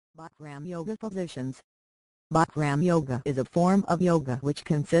Bikram Yoga positions. Bikram Yoga is a form of yoga which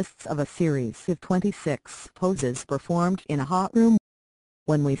consists of a series of 26 poses performed in a hot room.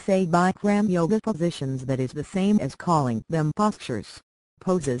 When we say Bikram Yoga positions, that is the same as calling them postures,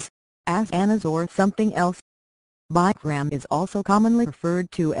 poses, asanas or something else. Bikram is also commonly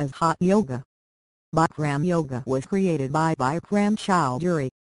referred to as hot yoga. Bikram Yoga was created by Bikram Choudhury,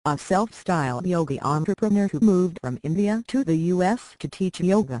 a self-styled yogi entrepreneur who moved from India to the US to teach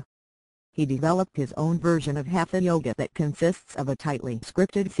yoga. He developed his own version of Hatha yoga that consists of a tightly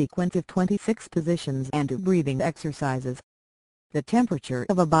scripted sequence of 26 positions and 2 breathing exercises. The temperature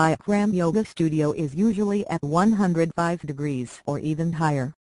of a Bikram yoga studio is usually at 105 degrees or even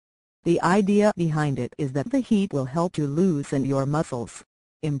higher. The idea behind it is that the heat will help to loosen your muscles,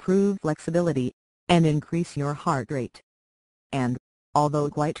 improve flexibility, and increase your heart rate. And, although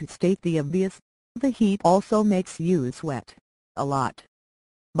quite to state the obvious, the heat also makes you sweat a lot.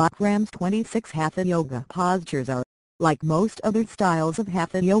 Bikram's 26 Hatha yoga postures are, like most other styles of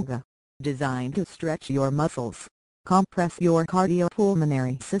Hatha yoga, designed to stretch your muscles, compress your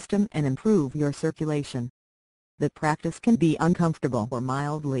cardiopulmonary system and improve your circulation. The practice can be uncomfortable or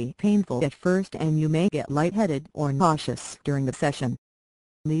mildly painful at first, and you may get lightheaded or nauseous during the session.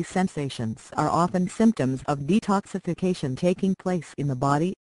 These sensations are often symptoms of detoxification taking place in the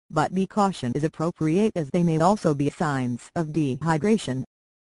body, but caution is appropriate as they may also be signs of dehydration.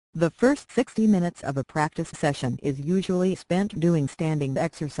 The first 60 minutes of a practice session is usually spent doing standing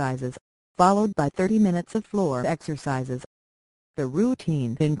exercises, followed by 30 minutes of floor exercises. The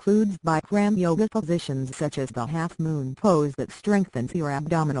routine includes Bikram yoga positions such as the half moon pose that strengthens your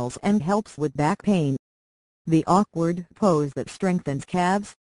abdominals and helps with back pain, the awkward pose that strengthens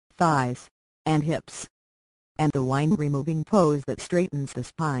calves, thighs, and hips, and the wine-removing pose that straightens the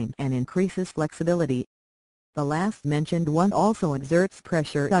spine and increases flexibility. The last mentioned one also exerts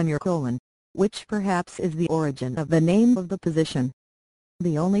pressure on your colon, which perhaps is the origin of the name of the position.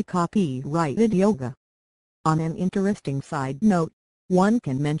 The only copyrighted yoga. On an interesting side note, one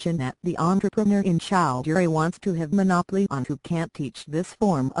can mention that the entrepreneur in Choudhury wants to have monopoly on who can't teach this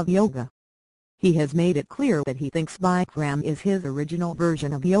form of yoga. He has made it clear that he thinks Bikram is his original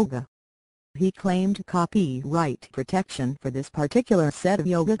version of yoga. He claimed copyright protection for this particular set of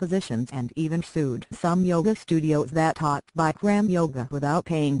yoga positions and even sued some yoga studios that taught Bikram yoga without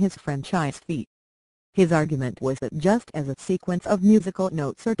paying his franchise fee. His argument was that just as a sequence of musical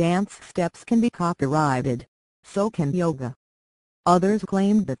notes or dance steps can be copyrighted, so can yoga. Others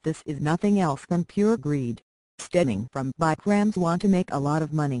claimed that this is nothing else than pure greed, stemming from Bikram's want to make a lot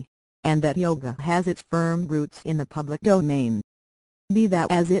of money, and that yoga has its firm roots in the public domain. Be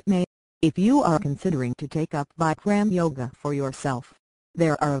that as it may, if you are considering to take up Bikram yoga for yourself,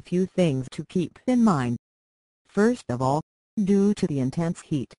 there are a few things to keep in mind. First of all, due to the intense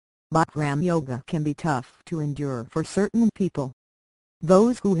heat, Bikram yoga can be tough to endure for certain people.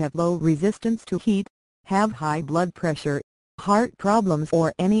 Those who have low resistance to heat, have high blood pressure, heart problems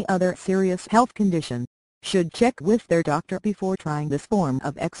or any other serious health condition, should check with their doctor before trying this form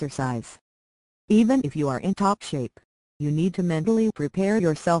of exercise. Even if you are in top shape, you need to mentally prepare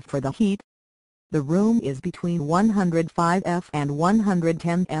yourself for the heat. The room is between 105 F and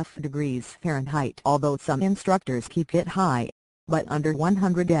 110 F degrees Fahrenheit, although some instructors keep it high, but under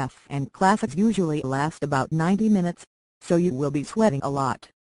 100 F, and classes usually last about 90 minutes, so you will be sweating a lot.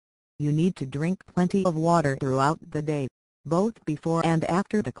 You need to drink plenty of water throughout the day, both before and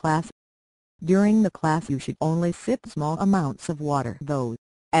after the class. During the class you should only sip small amounts of water though,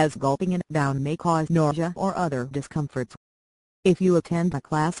 as gulping it down may cause nausea or other discomforts. If you attend a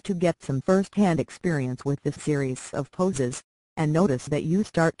class to get some first-hand experience with this series of poses, and notice that you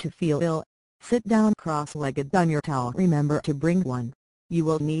start to feel ill, sit down cross-legged on your towel. Remember to bring one, you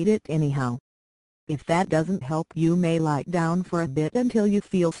will need it anyhow. If that doesn't help, you may lie down for a bit until you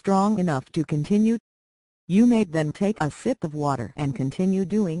feel strong enough to continue. You may then take a sip of water and continue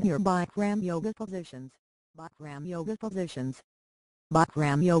doing your Bikram yoga positions. Bikram yoga positions.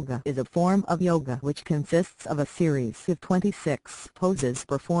 Bikram yoga is a form of yoga which consists of a series of 26 poses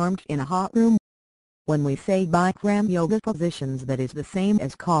performed in a hot room. When we say Bikram yoga positions, that is the same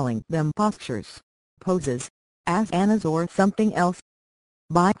as calling them postures, poses, asanas or something else.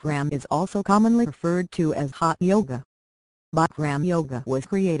 Bikram is also commonly referred to as hot yoga. Bikram yoga was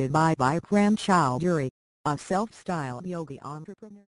created by Bikram Choudhury, a self-styled yogi entrepreneur.